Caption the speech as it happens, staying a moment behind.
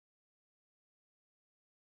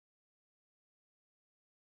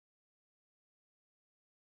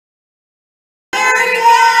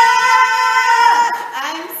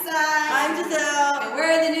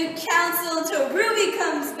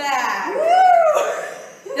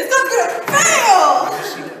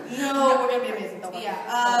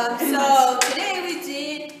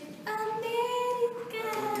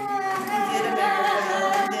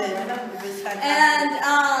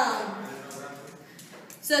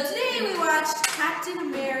So today we watched Captain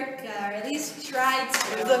America, or at least tried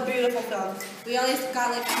to. It was a beautiful film. We only got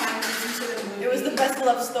like 5 minutes into the movie. It was the best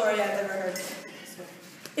love story I've ever heard.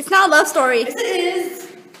 It's not a love story. Yes, it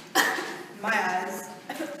is. My eyes.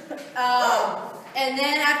 And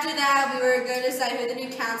then after that, we were going to decide who the new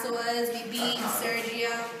counsel was. We beat Sergio.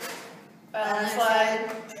 Slide.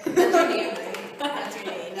 That's your name, right? That's your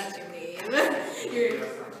name. That's your name. You're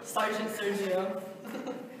Sergeant Sergio.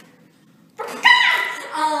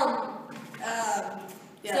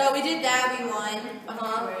 Yeah. So we did that. We won.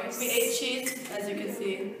 We ate cheese, as you can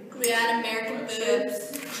see. We had American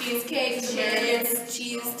foods, cheesecake, chips,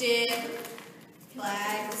 cheese dip,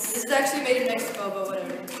 flags. This is actually made in Mexico, but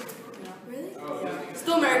whatever. Really? Yeah.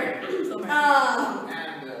 Still American. Still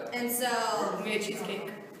American. And so we ate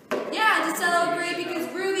cheesecake. Yeah, to celebrate because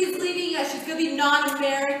Ruby's leaving us. She's gonna be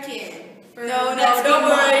non-American. No, don't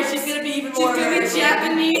worry. She's gonna be even more. She's gonna be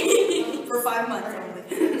Japanese for 5 months only.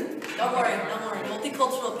 Don't worry.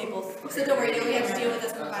 Multicultural people. So don't worry, you only have to deal with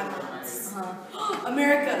us for 5 months.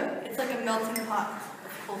 America. It's like a melting pot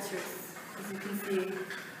of cultures, as you can see.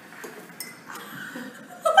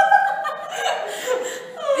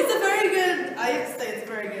 It's a very good. I have to say it's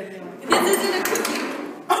very good. Yeah. This isn't a cookie.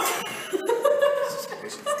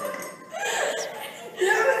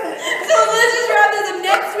 So let's just wrap this up.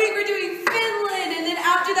 Next week we're doing Finland, and then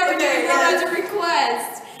after that we're doing Ron's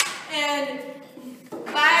request. And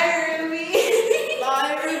bye, Ruby.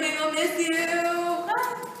 Bye, Ruby. We'll miss you.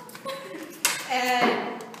 And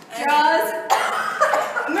Jaws.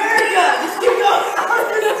 America. Just keep going.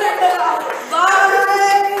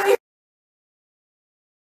 Bye.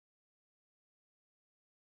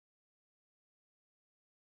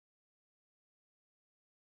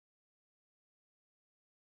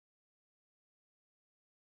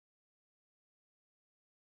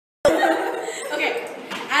 Okay,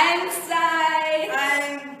 I'm Sai.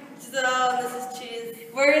 I'm Giselle, and this is Cheese.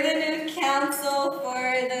 We're the new counsel for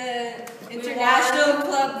the international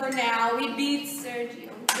club for now. We beat Sergio.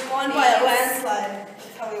 We won by a landslide.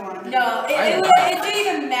 That's how we won. No, it didn't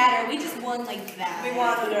even matter. We just won like that. We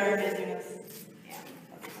won with our amazingness. Yeah.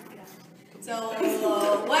 So,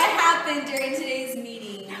 what happened during today's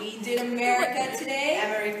meeting? We did America today.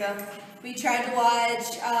 America. We tried to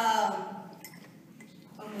watch,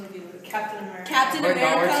 what movie was it? Captain America. Captain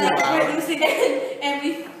America. And we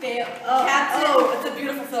failed. It's a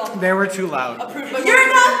beautiful film. They were too loud. Approved by You're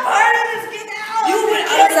not part of this. Get out. You went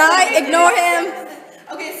Sai, ignore him.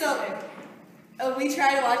 Okay, so we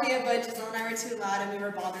tried watching it, but Giselle and I were too loud and we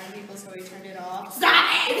were bothering people, so we turned it off.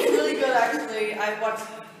 Stop it! It's really good, actually. I watched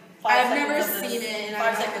 5 I've seconds never of this. seen it. And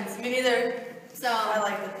 5 seconds. Me neither. So I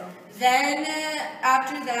liked it though. then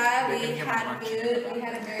after that, we They can had have food. We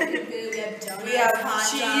had American food. We had donuts, We have hot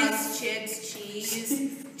dogs, chips,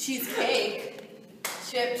 cheese, cheesecake,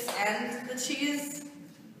 Chips and the cheese.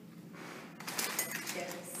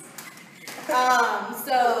 chips.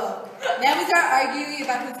 So then we start arguing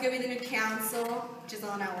about who's gonna be the new counsel.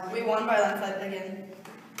 Giselle and I won. We won by landslide again.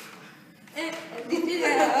 Yeah.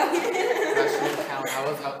 That should count. I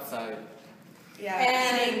was outside. Yeah.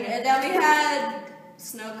 And then we had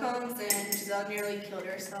snow cones, and Giselle nearly killed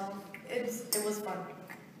herself. It was fun.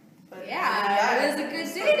 But Yeah, it was a good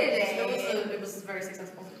day today. It was very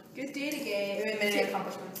successful. Good day today. We made many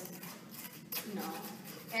accomplishments. No.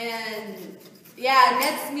 And yeah,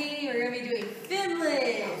 next meeting we're gonna be doing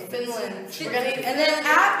Finland. We're gonna eat And then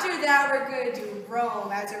after that we're gonna do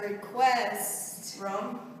Rome as a request.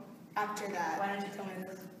 Rome. After that. Why don't you tell me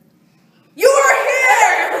this? You were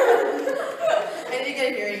here! I didn't get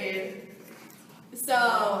a hearing aid. So,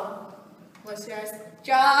 what's yours?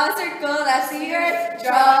 Draw a circle, that's the earth.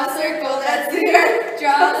 Draw a circle, that's the earth.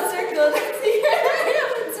 Draw a circle, that's the earth. I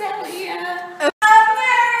don't tell you.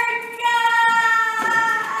 America!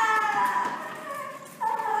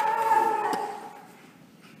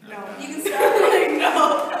 No. You can start. No.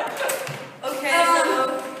 Okay,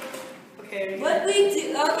 okay. What we do?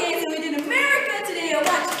 Okay, so we did America today. I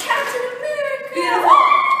watched Captain America. Beautiful.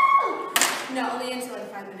 No, only until like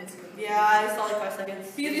 5 minutes ago. Yeah, I saw like 5 seconds.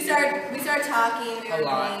 Because we started talking. We were A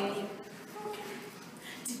lot. playing.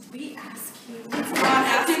 Did we ask you?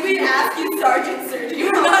 Did we ask you, Sergeant Sergio? You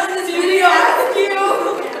were not in the studio. Ask you.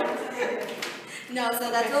 No, so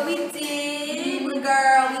that's what we did,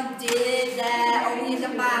 girl. We did that only in the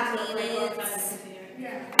 5 minutes.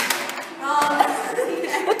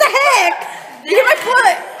 What the heck? You hit my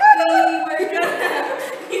foot.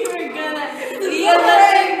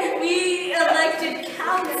 We elected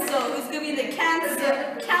counsel. Who's gonna be the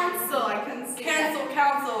counsel? I couldn't say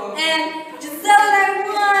Counsel. And Giselle and I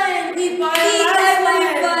won. We beat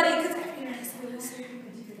everybody.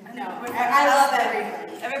 No, I love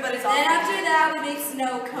everybody.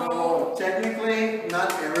 snow cone. No, technically,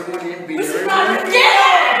 not everyone in beer. Get out!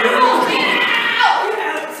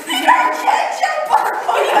 You're ketchup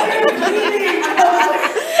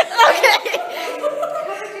Okay.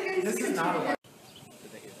 This is not a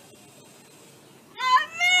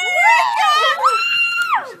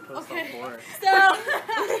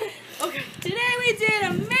Okay. Today we did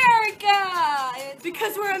America! It's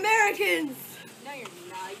Because we're Americans. no, you're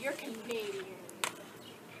not. You're Canadian.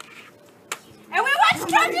 And we watched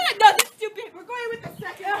Countdown. No, that's stupid. We're going with the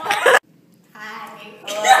second one. Hi.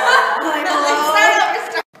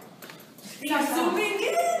 Stop zooming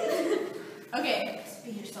in. Okay.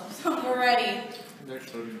 Be yourself. We're ready. They're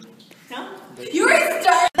showing. You were